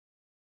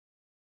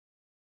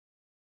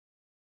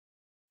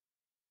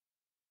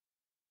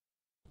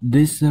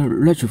This is a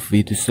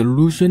retrofit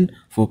solution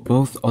for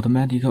both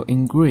automatic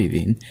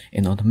engraving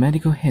and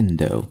automatic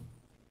handle.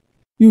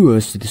 You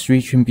will see the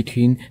switching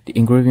between the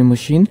engraving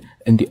machine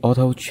and the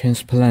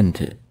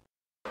auto-transplanter.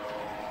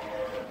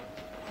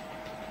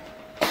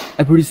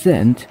 I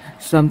present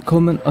some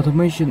common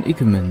automation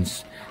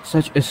equipments,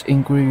 such as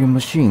engraving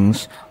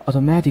machines,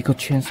 automatic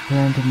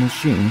transplanter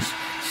machines,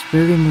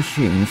 sparing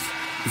machines,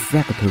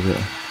 etc.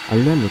 are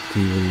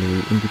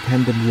relatively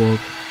independent work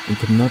and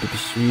cannot be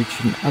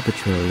switched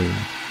arbitrarily,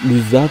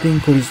 resulting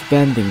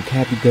corresponding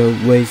capital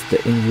waste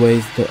and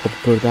waste of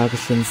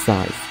production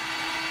size.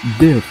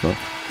 Therefore,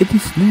 it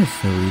is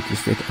necessary to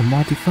set a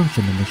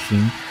multifunctional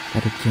machine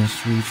that can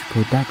switch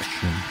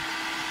production.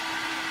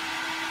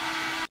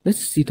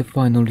 Let's see the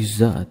final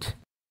result.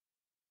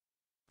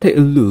 Take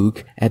a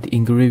look at the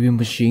engraving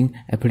machine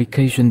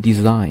application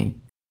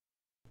design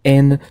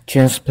and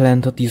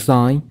transplanter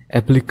design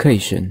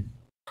application.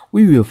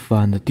 We will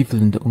find the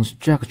difference on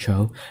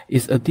structure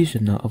is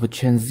additional of a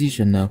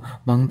transitional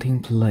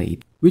mounting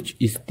plate, which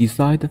is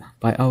designed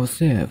by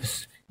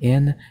ourselves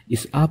and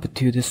is up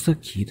to the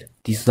circuit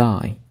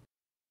design.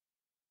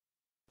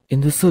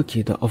 In the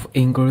circuit of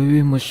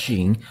engraving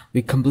machine,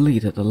 we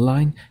complete the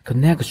line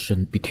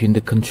connection between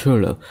the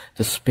controller,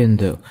 the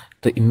spindle,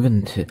 the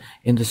inverter,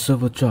 and the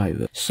servo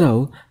driver,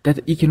 so that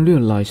it can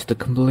realize the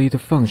complete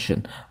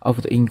function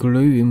of the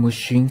engraving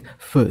machine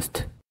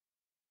first.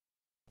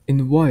 In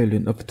the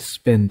wiring of the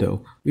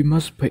spindle, we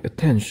must pay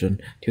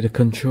attention to the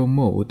control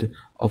mode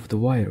of the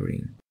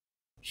wiring.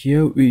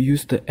 Here we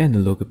use the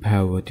analog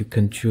power to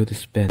control the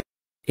spindle,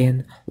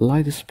 and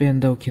like the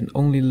spindle can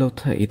only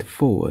rotate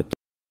forward.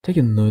 Take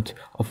a note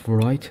of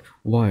right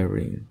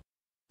wiring.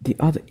 The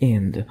other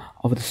end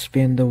of the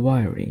spindle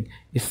wiring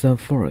is the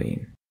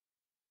following.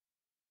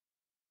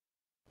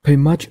 Pay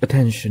much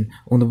attention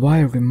on the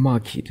wiring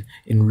marked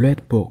in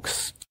red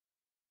box.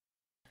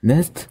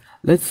 Next,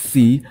 let's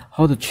see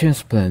how the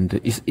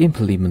transplanter is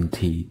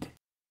implemented.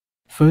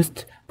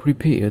 First,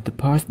 prepare the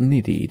parts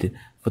needed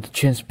for the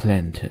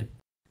transplanter.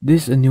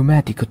 This is a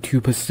pneumatic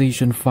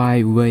two-position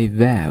 5-way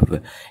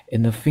valve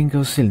and a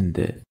finger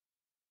cylinder.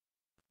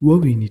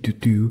 What we need to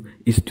do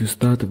is to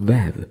start the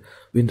valve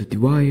when the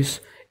device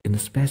in a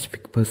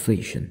specific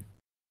position.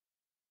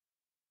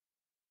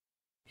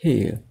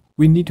 Here,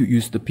 we need to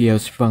use the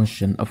PLC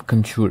function of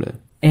controller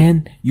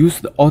and use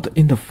the auto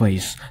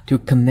interface to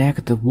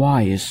connect the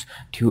wires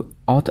to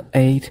auto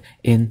 8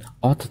 and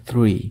auto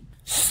 3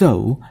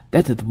 so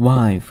that the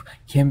valve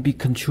can be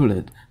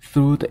controlled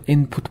through the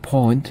input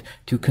point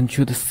to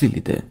control the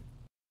cylinder.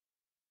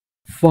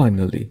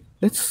 Finally,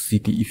 let's see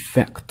the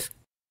effect.